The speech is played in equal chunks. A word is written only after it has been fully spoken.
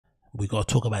we got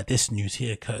to talk about this news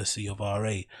here, courtesy of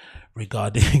RA,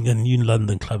 regarding a new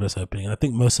London club that's opening. And I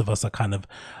think most of us are kind of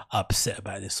upset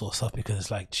about this sort of stuff because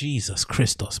it's like, Jesus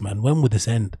Christos, man, when would this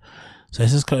end? So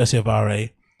this is courtesy of RA.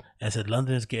 And said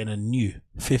London is getting a new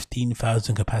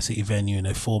 15,000 capacity venue in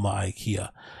a former IKEA.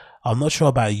 I'm not sure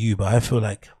about you, but I feel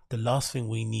like the last thing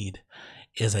we need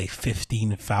is a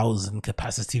 15,000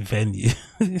 capacity venue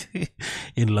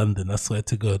in London. I swear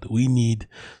to God, we need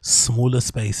smaller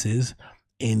spaces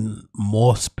in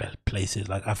more places.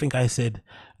 Like I think I said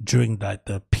during like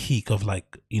the peak of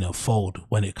like, you know, Fold,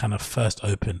 when it kind of first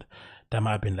opened, that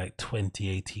might have been like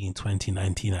 2018,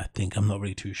 2019, I think. I'm not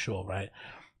really too sure, right?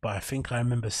 But I think I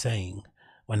remember saying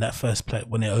when that first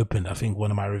when it opened, I think one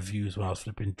of my reviews when I was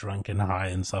flipping drunk and high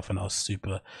and stuff, and I was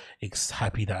super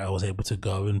happy that I was able to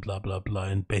go and blah blah blah,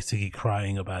 and basically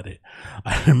crying about it.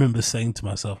 I remember saying to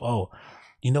myself, "Oh,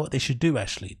 you know what they should do?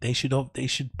 Actually, they should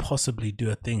possibly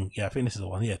do a thing." Yeah, I think this is the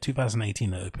one. Yeah,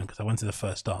 2018 it opened because I went to the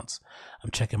first dance.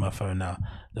 I'm checking my phone now.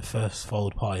 The first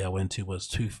Fold party I went to was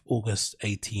August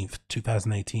 18th,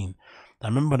 2018. I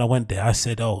remember when I went there, I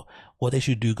said, "Oh, what they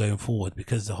should do going forward,"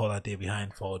 because the whole idea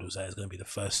behind Fold was that it's going to be the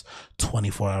first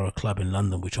 24-hour club in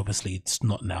London, which obviously it's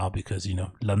not now because, you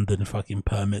know, London fucking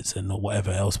permits and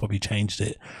whatever else probably changed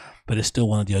it, but it's still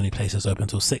one of the only places open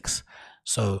till 6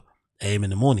 a.m. in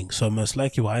the morning. So most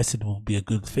likely what I said would be a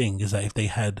good thing is that if they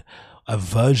had a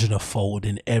version of Fold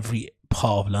in every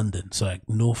part of London, so like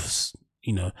north,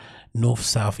 you know, north,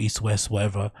 south, east, west,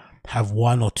 whatever, have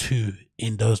one or two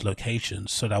in those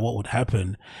locations, so that what would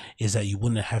happen is that you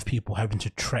wouldn't have people having to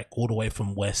trek all the way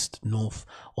from west, north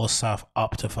or south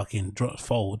up to fucking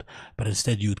Fold, but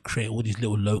instead you would create all these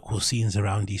little local scenes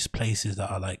around these places that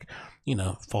are like, you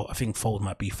know, I think Fold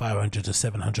might be 500 to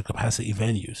 700 capacity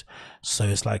venues, so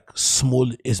it's like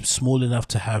small enough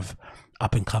to have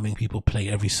up and coming people play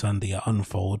every Sunday at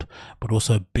Unfold, but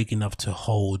also big enough to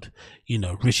hold, you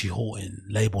know, Richie Horton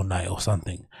label night or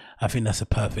something. I think that's a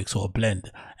perfect sort of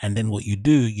blend. And then what you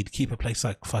do, you'd keep a place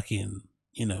like fucking,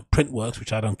 you know, Printworks,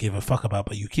 which I don't give a fuck about,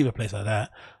 but you keep a place like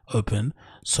that open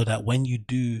so that when you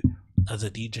do as a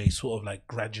DJ sort of like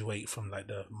graduate from like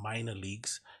the minor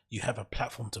leagues, you have a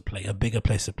platform to play, a bigger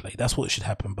place to play. That's what should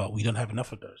happen, but we don't have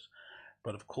enough of those.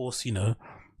 But of course, you know,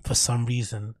 for some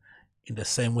reason, in the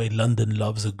same way London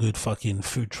loves a good fucking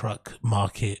food truck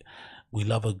market, we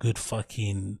love a good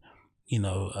fucking, you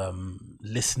know,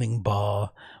 listening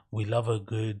bar, we love a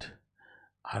good,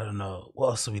 I don't know, what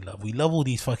else do we love? We love all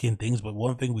these fucking things, but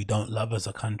one thing we don't love as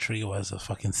a country or as a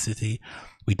fucking city,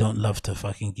 we don't love to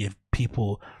fucking give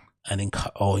people and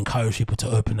encourage people to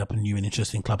open up new and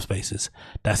interesting club spaces.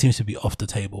 That seems to be off the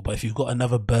table. But if you've got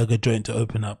another burger joint to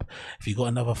open up, if you've got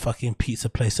another fucking pizza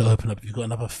place to open up, if you've got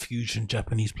another fusion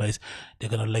Japanese place,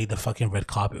 they're gonna lay the fucking red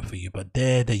carpet for you. But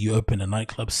there that you open a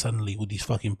nightclub, suddenly all these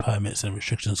fucking permits and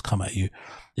restrictions come at you.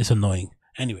 It's annoying.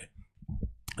 Anyway,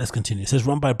 let's continue. It says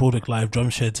run by Broadwick Live,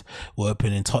 drum sheds will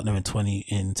open in Tottenham in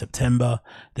September.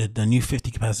 The new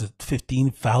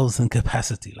 15,000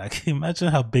 capacity. Like, imagine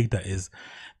how big that is.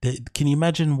 Can you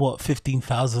imagine what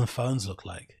 15,000 phones look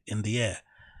like in the air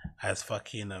as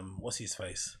fucking what's his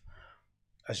face,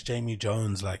 as Jamie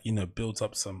Jones, like, you know, builds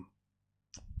up some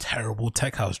terrible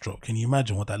tech house drop? Can you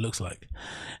imagine what that looks like?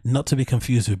 Not to be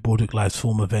confused with Broadwick Live's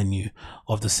former venue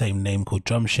of the same name called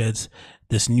Drum Sheds.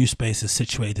 This new space is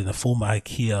situated in a former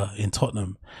IKEA in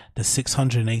Tottenham. The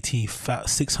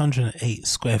 608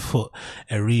 square foot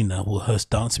arena will host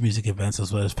dance music events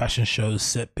as well as fashion shows,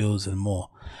 set bills and more.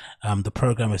 The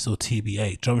program is still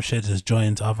TBA. Drum Sheds has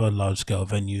joined other large-scale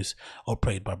venues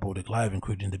operated by Broadwick Live,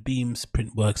 including the Beams,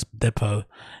 Printworks Depot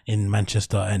in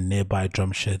Manchester, and nearby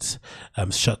Drum Sheds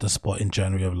shut the spot in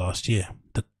January of last year.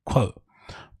 The quote,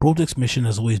 Broadwick's mission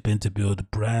has always been to build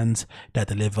brands that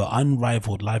deliver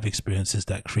unrivaled live experiences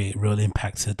that create real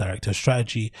impact, said Director of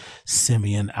Strategy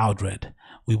Simeon Aldred.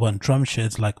 We want Drum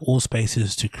Sheds, like all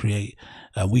spaces to create,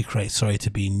 to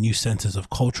be new centers of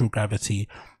cultural gravity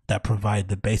that provide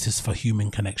the basis for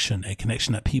human connection, a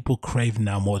connection that people crave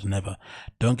now more than ever.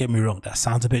 Don't get me wrong, that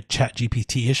sounds a bit chat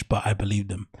GPT-ish, but I believe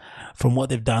them. From what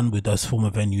they've done with those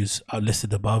former venues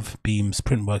listed above, Beams,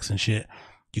 Printworks and shit,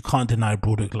 you can't deny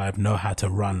Broadwick Live know how to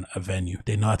run a venue.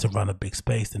 They know how to run a big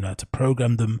space. They know how to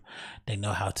program them. They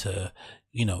know how to,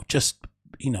 just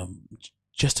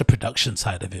the production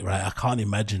side of it, right? I can't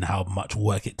imagine how much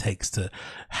work it takes to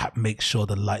make sure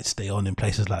the lights stay on in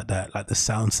places like that. Like the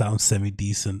sound sounds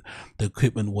semi-decent. The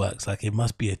equipment works. Like it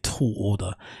must be a tall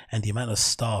order. And the amount of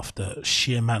staff, the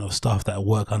sheer amount of staff that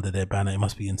work under their banner, it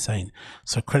must be insane.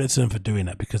 So credit to them for doing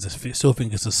that, because I still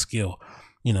think it's a skill,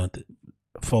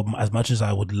 for as much as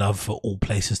I would love for all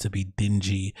places to be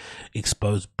dingy,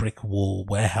 exposed brick wall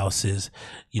warehouses,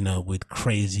 you know, with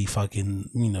crazy fucking,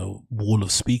 you know, wall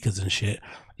of speakers and shit,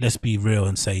 let's be real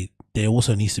and say there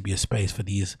also needs to be a space for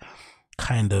these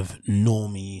kind of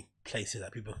normie places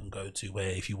that people can go to, where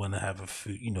if you want to have a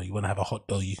food, you know, you want to have a hot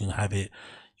dog, you can have it,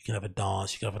 you can have a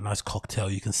dance, you can have a nice cocktail,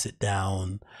 you can sit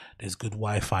down, there's good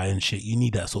Wi-Fi and shit. You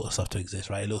need that sort of stuff to exist,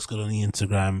 right? It looks good on the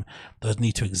Instagram, those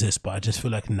need to exist. But I just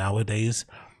feel like nowadays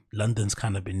London's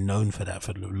kind of been known for that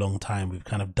for a long time. We've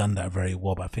kind of done that very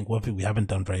well, but I think one thing we haven't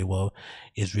done very well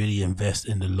is really invest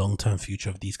in the long-term future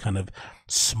of these kind of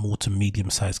small to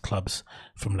medium-sized clubs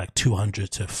from like 200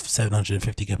 to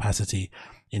 750 capacity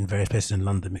in various places in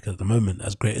London. Because at the moment,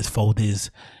 as great as Fold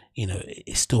is, you know,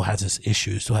 it still has this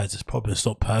issue, it still has this problem. It's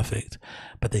not perfect,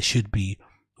 but there should be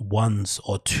ones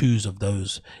or twos of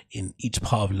those in each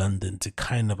part of London to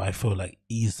kind of, I feel like,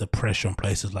 ease the pressure on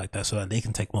places like that so that they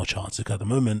can take more chances. Because at the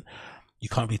moment, you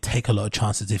can't really take a lot of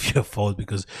chances if you're Fold,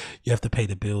 because you have to pay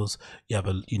the bills, you have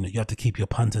a, you know, you have to keep your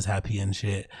punters happy and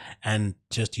shit, and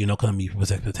just you're not going to meet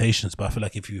people's expectations. But I feel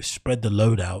like if you spread the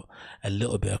load out a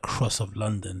little bit across of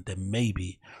London, then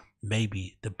maybe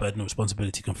the burden of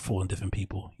responsibility can fall on different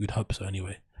people. You'd hope so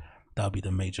anyway. That would be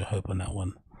the major hope on that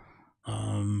one.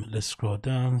 Let's scroll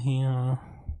down here.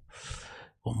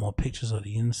 Got more pictures of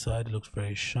the inside. It looks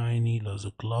very shiny, loads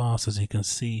of glass as you can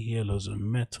see here, loads of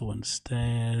metal and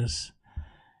stairs.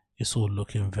 It's all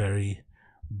looking very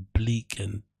bleak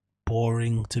and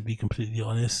boring, to be completely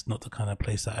honest. Not the kind of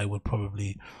place that I would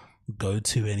probably go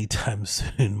to anytime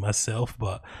soon myself,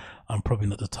 but I'm probably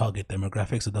not the target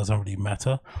demographic, so it doesn't really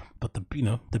matter. But the, you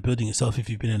know, the building itself, if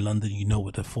you've been in London, you know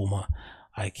what the former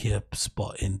IKEA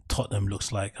spot in Tottenham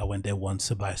looks like. I went there once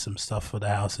to buy some stuff for the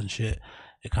house and shit.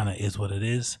 It kind of is what it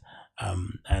is.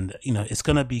 And you know, it's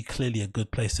gonna be clearly a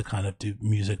good place to kind of do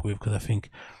music with, because I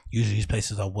think usually these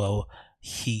places are well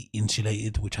heat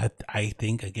insulated, which I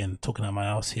think, again, talking at my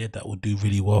house here, that would do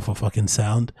really well for fucking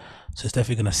sound. So it's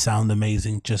definitely gonna sound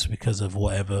amazing just because of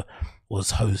whatever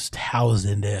was housed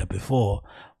in there before.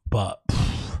 But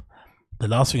the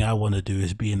last thing I want to do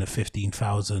is be in a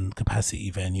 15,000 capacity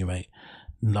venue, mate.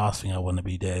 Last thing I want to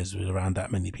be there is around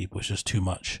that many people. It's just too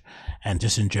much. And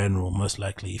just in general, most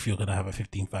likely, if you're going to have a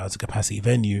 15,000 capacity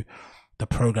venue, the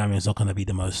programming is not going to be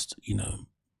the most, you know,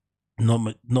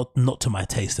 not to my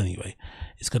taste anyway.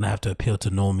 It's going to have to appeal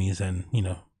to normies, and you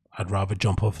know, I'd rather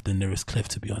jump off the nearest cliff,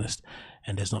 to be honest.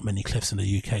 And there's not many cliffs in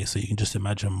the UK, so you can just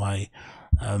imagine my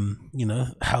you know,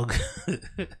 how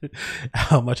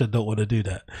how much I don't want to do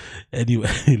that. Anyway,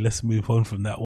 let's move on from that one.